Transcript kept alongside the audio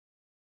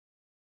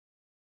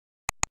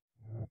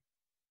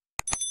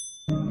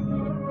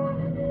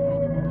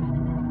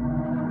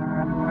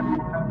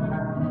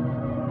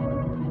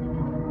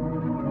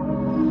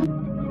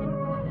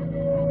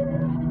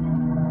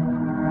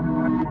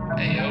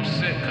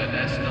said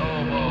that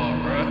snowball,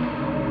 bruh.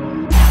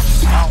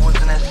 I was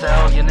in that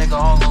cell, your nigga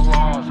all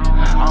alone.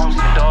 I don't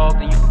see dog,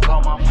 then you can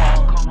call my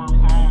phone.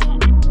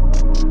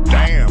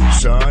 Damn,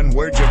 son,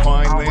 where'd you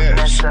find I was in that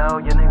this? cell,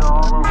 your nigga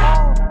all alone.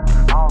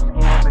 I don't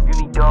scam, if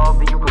you need dog,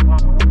 then you can call my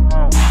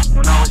phone.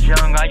 When I was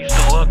young, I used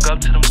to look up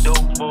to them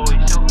dope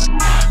boys.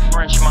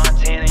 French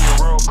Montana, your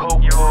real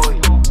coke boy.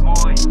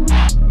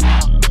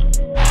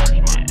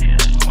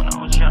 When I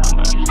was young,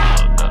 I used to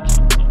look up to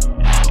them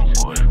dope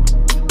boys.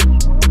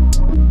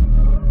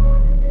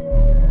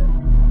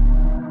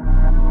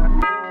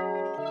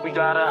 We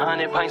got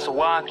 100 pints of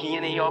Wacky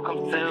and they all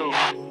come through.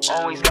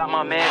 Always got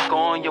my mask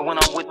on, yeah, when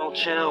I'm with no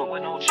chill.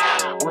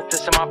 With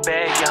this in my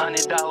bag, yeah,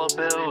 $100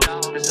 bills.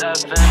 This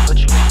FN put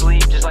you to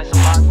sleep just like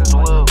some boxes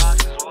will.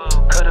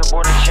 Could've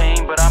bought a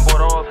chain, but I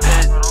bought all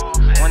pit.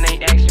 When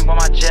they ask me about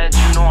my jets,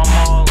 you know I'm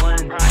all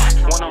in.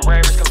 When the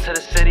ravers come to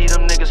the city,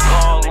 them niggas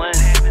call in.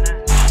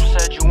 You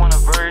said you want a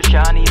verse,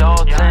 yeah, I need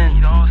all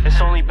 10.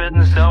 It's only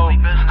business though,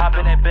 hop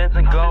in that Benz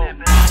and go.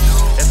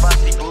 If I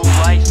see blue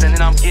lights, then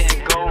I'm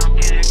getting gold.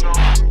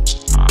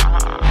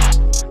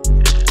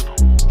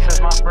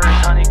 Since my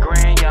first 100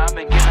 grand, yeah, I've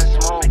been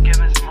giving smoke.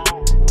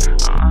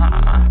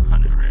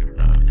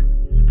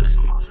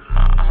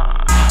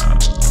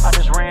 I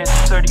just ran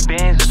 30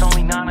 bands, it's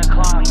only 9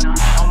 o'clock.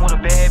 I'm with a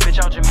bad bitch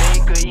out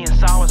Jamaica, eating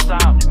sour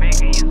sop.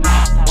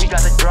 We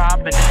got the drop,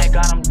 and then they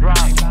got them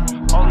dropped.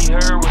 All he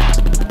heard was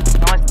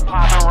like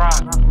pop and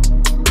rock.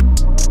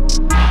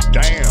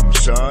 Damn,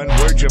 son,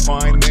 where'd you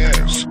find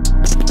this?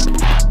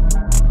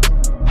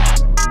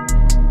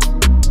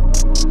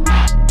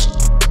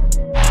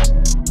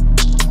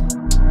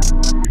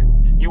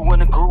 You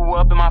wouldn't grew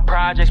up in my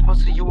projects,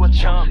 pussy, you a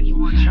chump.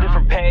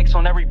 Different packs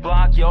on every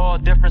block, y'all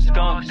different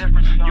skunks.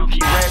 You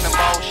keep rapping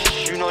about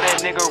shit, you know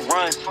that nigga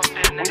run.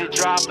 We the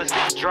droppers,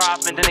 they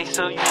drop, and then they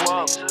sell you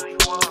up.